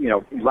means,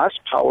 less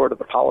power to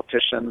the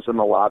politicians and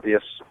the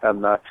lobbyists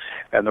and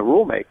the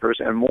rule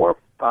makers, and more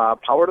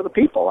power to the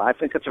people. I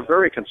think it's a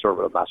very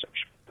conservative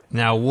message.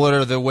 Now, what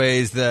are the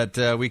ways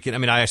that we can? I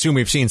mean, I assume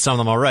we've seen some of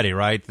them already,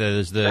 right?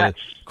 There's the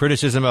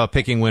criticism about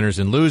picking winners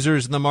and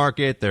losers in the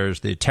market. There's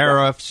the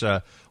tariffs.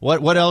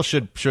 What else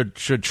should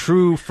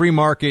true free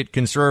market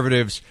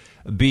conservatives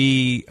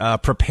be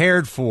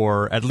prepared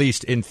for, at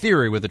least in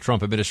theory, with the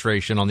Trump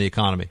administration on the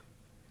economy?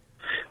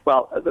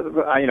 Well,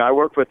 I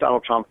worked with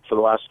Donald Trump for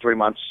the last 3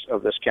 months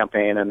of this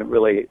campaign, and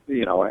really,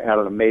 had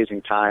an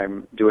amazing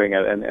time doing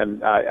it.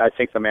 And I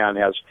think the man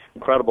has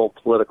incredible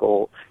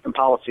political and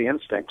policy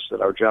instincts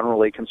that are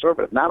generally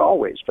conservative. Not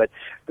always, but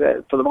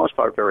for the most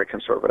part, very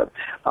conservative.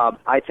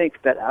 I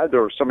think that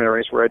there are some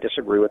areas where I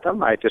disagree with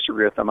them. I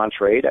disagree with them on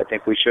trade. I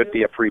think we should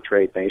be a free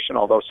trade nation,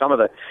 although some of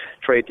the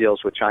trade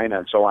deals with China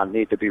and so on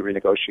need to be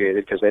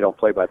renegotiated because they don't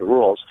play by the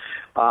rules.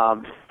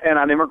 And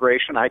on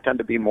immigration, I tend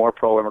to be more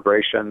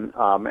pro-immigration.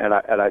 And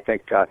I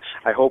think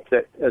I hope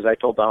that, as I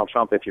told Donald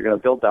Trump, if you're going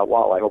to build that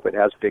wall, I hope it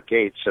has big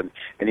gates, and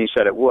he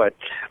said it would.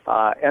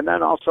 And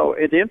then also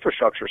the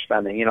infrastructure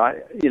spending.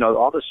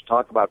 All this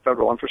talk about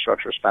federal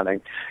infrastructure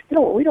spending.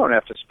 We don't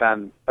have to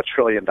spend $1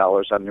 trillion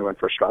on new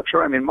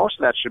infrastructure. I mean, most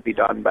of that should be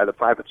done by the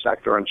private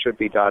sector and should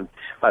be done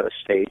by the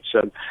states.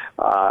 And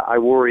I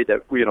worry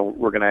that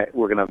we're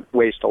gonna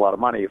waste a lot of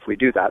money if we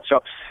do that.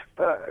 So.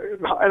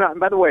 And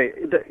by the way,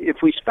 if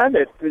we spend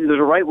it, there's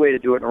a right way to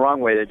do it and a wrong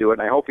way to do it,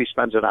 and I hope he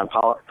spends it on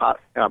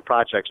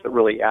projects that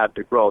really add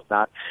to growth,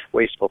 not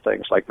wasteful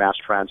things like mass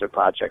transit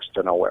projects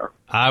to nowhere.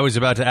 I was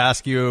about to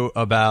ask you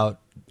about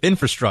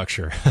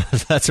infrastructure.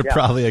 That's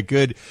probably a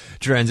good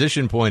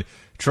transition point.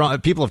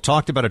 People have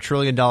talked about $1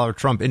 trillion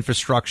Trump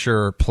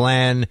infrastructure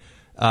plan.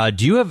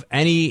 Do you have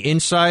any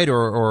insight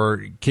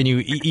or can you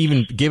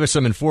even give us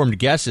some informed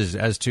guesses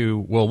as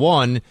to, well,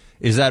 one,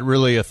 is that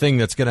really a thing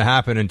that's going to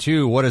happen? And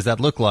two, what does that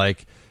look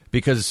like?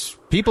 Because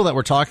people that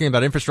were talking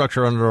about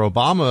infrastructure under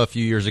Obama a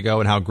few years ago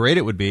and how great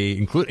it would be,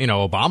 including,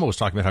 Obama was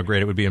talking about how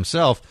great it would be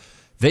himself,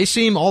 they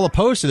seem all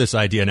opposed to this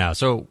idea now.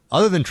 So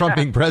other than Trump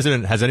being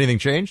president, has anything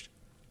changed?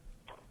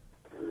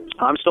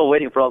 I'm still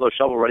waiting for all those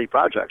shovel-ready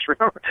projects.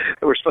 Remember,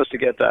 they were supposed to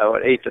get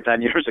 8 to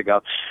 10 years ago.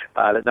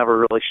 That never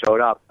really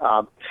showed up.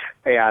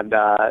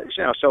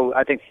 So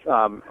I think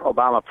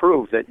Obama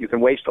proved that you can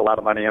waste a lot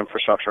of money on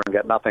infrastructure and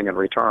get nothing in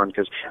return,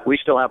 because we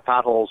still have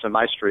potholes in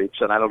my streets,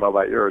 and I don't know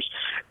about yours.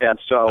 And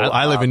so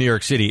I live in New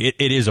York City.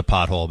 It is a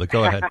pothole, but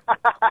go ahead.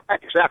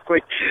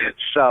 Exactly.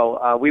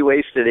 So we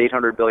wasted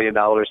 $800 billion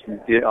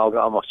and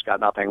almost got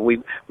nothing.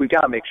 We've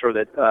got to make sure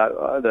that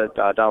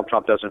Donald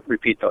Trump doesn't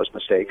repeat those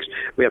mistakes.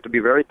 We have to be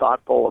very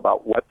thoughtful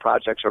about what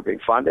projects are being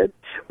funded.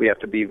 We have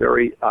to be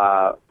very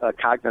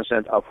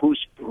cognizant of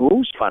who's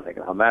funding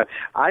them.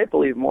 I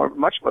believe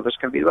much of this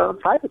can be done in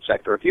the private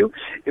sector.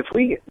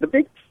 The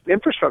big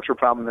infrastructure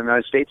problem in the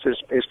United States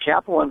is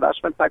capital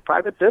investment by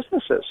private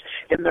businesses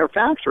in their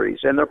factories,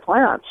 in their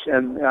plants,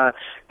 and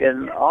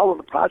in all of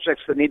the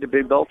projects that need to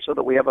be built so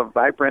that we have a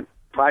vibrant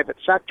private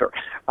sector.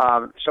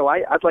 So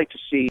I'd like to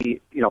see,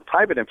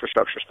 private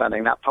infrastructure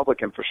spending, not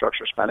public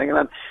infrastructure spending. And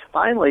then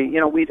finally,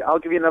 I'll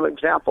give you another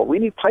example. We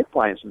need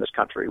pipelines in this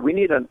country. We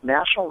need a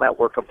national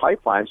network of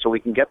pipelines so we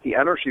can get the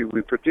energy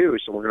we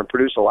produce, and we're going to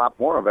produce a lot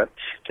more of it,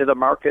 to the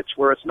markets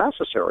where it's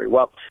necessary.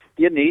 Well,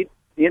 you need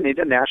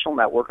a national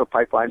network of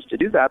pipelines to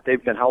do that.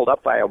 They've been held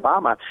up by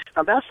Obama.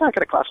 Now, that's not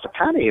going to cost a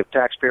penny of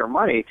taxpayer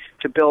money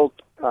to build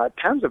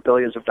tens of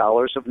billions of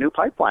dollars of new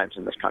pipelines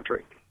in this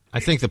country. I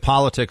think the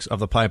politics of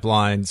the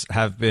pipelines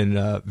have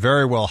been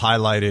very well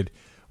highlighted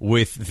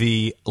with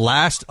the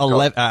last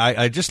 11.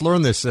 I just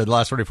learned this in the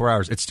last 24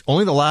 hours. It's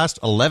only the last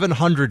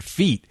 1,100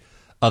 feet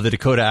of the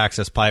Dakota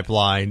Access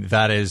Pipeline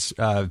that is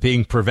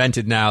being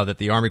prevented now, that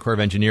the Army Corps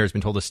of Engineers has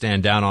been told to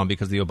stand down on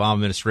because of the Obama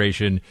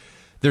administration.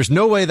 There's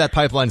no way that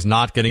pipeline's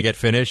not going to get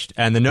finished.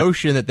 And the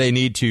notion that they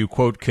need to,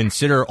 quote,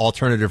 consider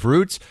alternative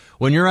routes,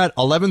 when you're at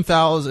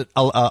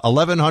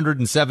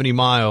 1,170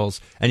 miles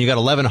and you got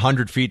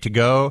 1,100 feet to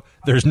go,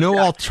 there's no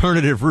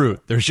alternative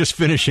route. There's just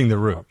finishing the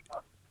route.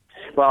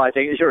 Well, I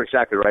think you're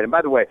exactly right. And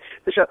by the way,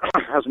 this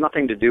has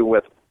nothing to do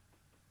with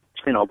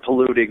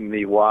polluting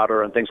the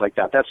water and things like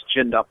that. That's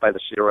ginned up by the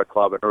Sierra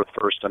Club and Earth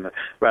First and the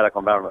radical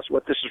environmentalists.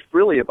 What this is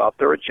really about,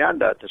 their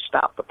agenda to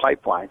stop the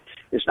pipeline,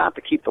 is not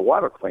to keep the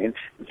water clean.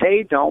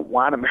 They don't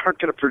want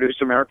America to produce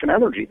American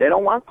energy. They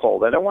don't want coal.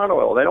 They don't want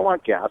oil. They don't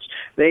want gas.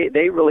 They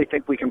really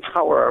think we can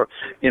power our,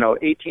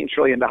 $18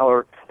 trillion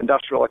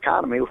industrial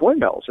economy with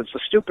windmills. It's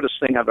the stupidest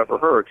thing I've ever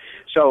heard.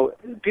 So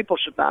people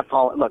should not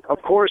fall. Look,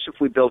 of course,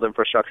 if we build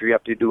infrastructure, you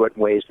have to do it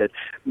in ways that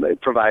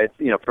provide,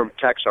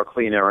 protects our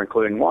clean air,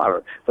 including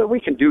water. But we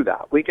can do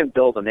that. We can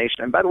build a nation.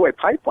 And by the way,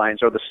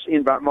 pipelines are the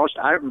most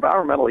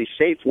environmentally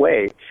safe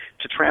way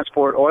to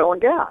transport oil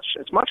and gas.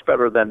 It's much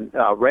better than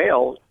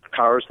rail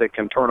cars that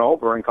can turn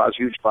over and cause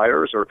huge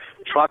fires, or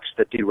trucks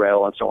that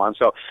derail and so on.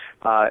 So,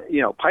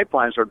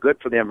 pipelines are good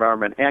for the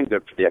environment and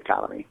good for the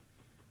economy.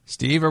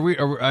 Steve, I'm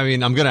going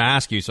to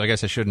ask you, so I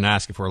guess I shouldn't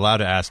ask if we're allowed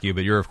to ask you,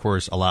 but you're, of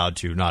course, allowed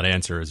to not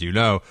answer, as you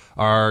know.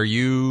 Are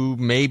you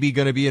maybe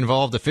going to be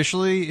involved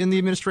officially in the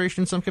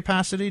administration in some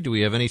capacity? Do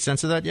we have any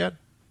sense of that yet?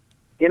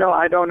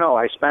 I don't know.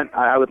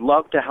 I would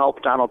love to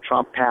help Donald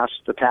Trump pass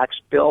the tax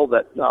bill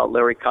that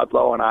Larry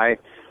Kudlow and I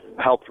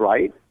helped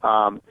write.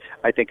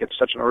 I think it's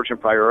such an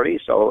urgent priority.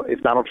 So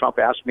if Donald Trump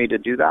asked me to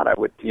do that, I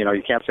would,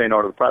 you can't say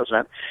no to the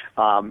president.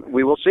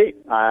 We will see.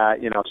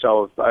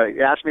 So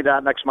ask me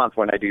that next month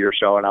when I do your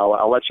show, and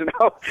I'll let you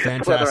know.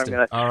 Fantastic.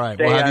 All right.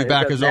 We'll have you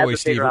back as always,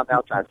 Steve.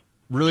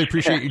 Really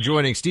appreciate you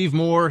joining. Steve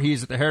Moore,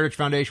 he's at the Heritage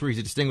Foundation, where he's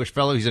a distinguished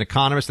fellow. He's an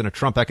economist and a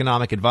Trump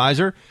economic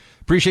advisor.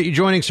 Appreciate you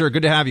joining, sir.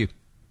 Good to have you.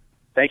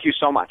 Thank you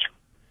so much.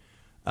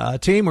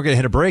 Team, we're going to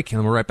hit a break, and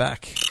then we're right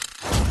back.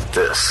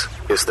 This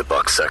is the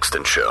Buck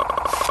Sexton Show.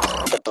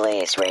 The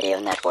Blaze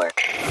Radio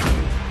Network.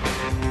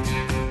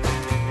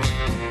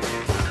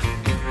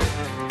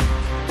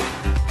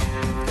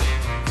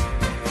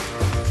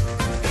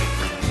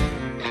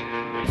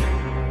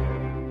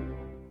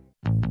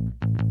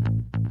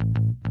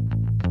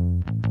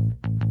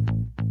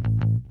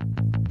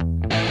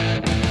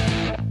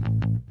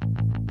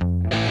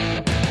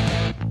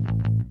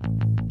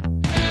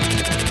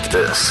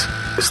 This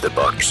is the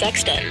Buck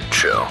Sexton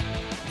Show.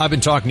 I've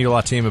been talking to you a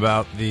lot, team,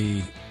 about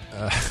the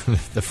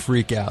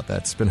freak out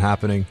that's been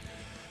happening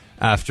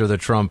after the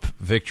Trump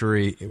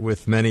victory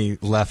with many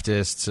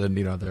leftists, and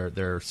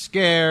they're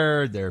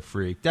scared, they're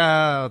freaked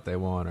out, they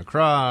want to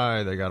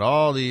cry, they got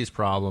all these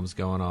problems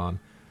going on,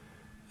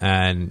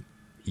 and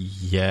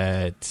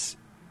yet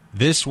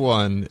this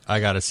one, I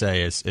gotta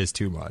say, is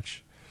too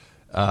much.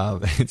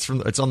 It's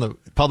published on the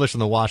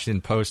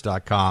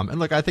WashingtonPost.com, and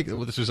look, I think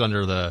this was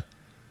under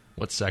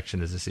what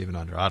section is this even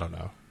under? I don't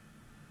know.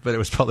 But it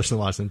was published in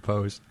the Washington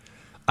Post.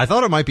 I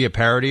thought it might be a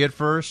parody at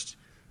first,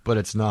 but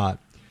it's not.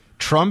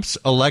 Trump's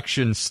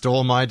election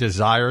stole my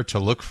desire to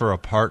look for a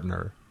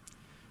partner.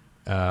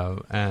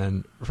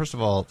 And first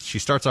of all, she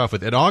starts off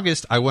with, in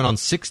August, I went on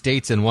 6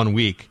 dates in 1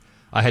 week.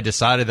 I had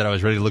decided that I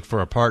was ready to look for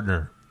a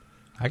partner.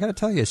 I got to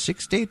tell you,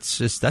 6 dates,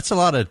 that's just a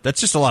lot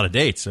of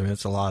dates. I mean,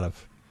 it's a lot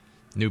of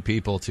new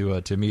people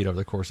to meet over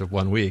the course of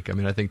 1 week. I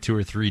mean, I think 2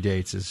 or 3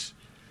 dates is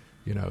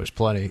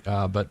plenty.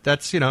 But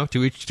that's,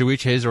 to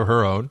each his or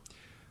her own.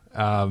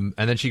 And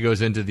then she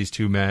goes into these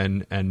two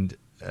men, and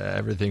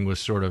everything was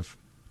sort of,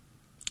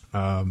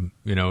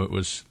 it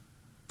was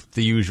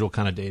the usual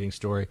kind of dating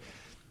story.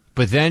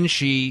 But then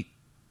she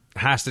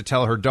has to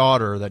tell her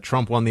daughter that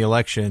Trump won the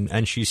election,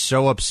 and she's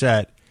so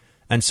upset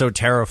and so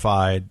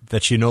terrified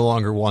that she no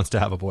longer wants to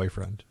have a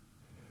boyfriend.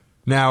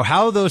 Now,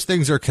 how those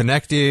things are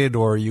connected,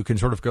 or you can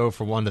sort of go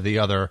from one to the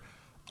other,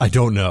 I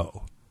don't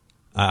know.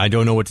 I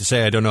don't know what to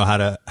say. I don't know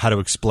how to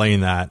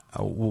explain that.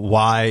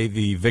 Why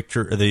the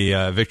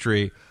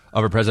victory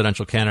of a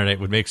presidential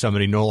candidate would make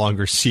somebody no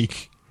longer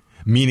seek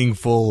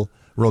meaningful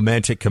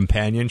romantic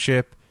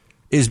companionship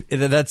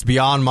that's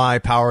beyond my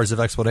powers of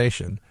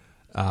explanation.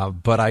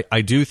 But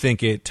I do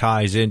think it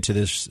ties into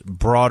this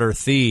broader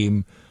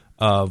theme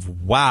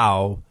of,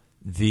 wow,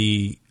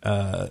 the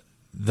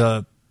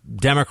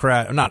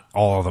Democrat, not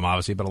all of them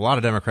obviously, but a lot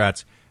of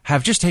Democrats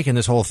have just taken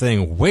this whole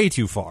thing way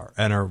too far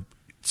and are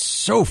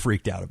so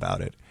freaked out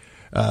about it.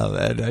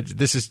 And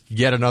this is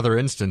yet another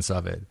instance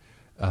of it.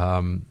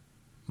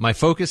 My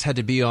focus had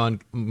to be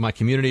on my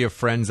community of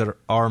friends that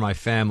are my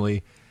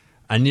family.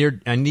 I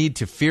need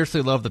to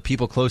fiercely love the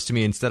people close to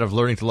me instead of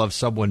learning to love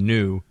someone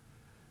new.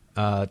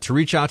 To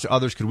reach out to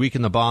others could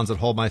weaken the bonds that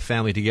hold my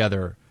family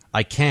together.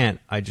 I can't.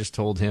 I just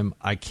told him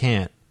I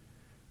can't.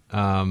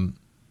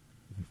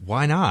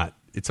 Why not?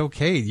 It's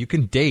okay. You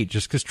can date.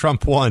 Just because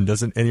Trump won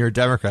and you're a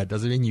Democrat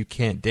doesn't mean you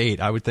can't date.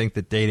 I would think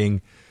that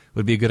dating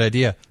would be a good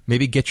idea.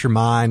 Maybe get your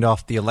mind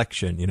off the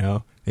election,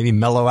 Maybe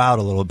mellow out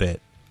a little bit.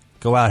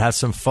 Go out, have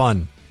some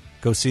fun.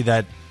 Go see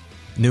that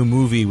new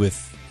movie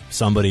with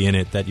somebody in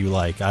it that you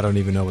like. I don't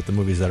even know what the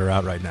movies that are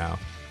out right now.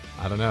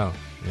 I don't know.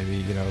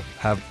 Maybe,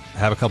 have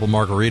a couple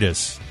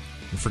margaritas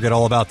and forget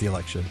all about the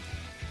election.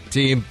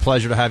 Team,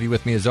 pleasure to have you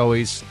with me as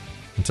always.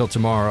 Until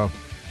tomorrow,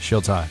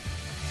 shield high.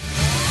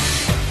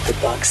 The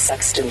Buck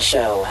Sexton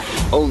Show.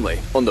 Only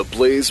on the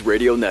Blaze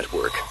Radio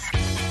Network.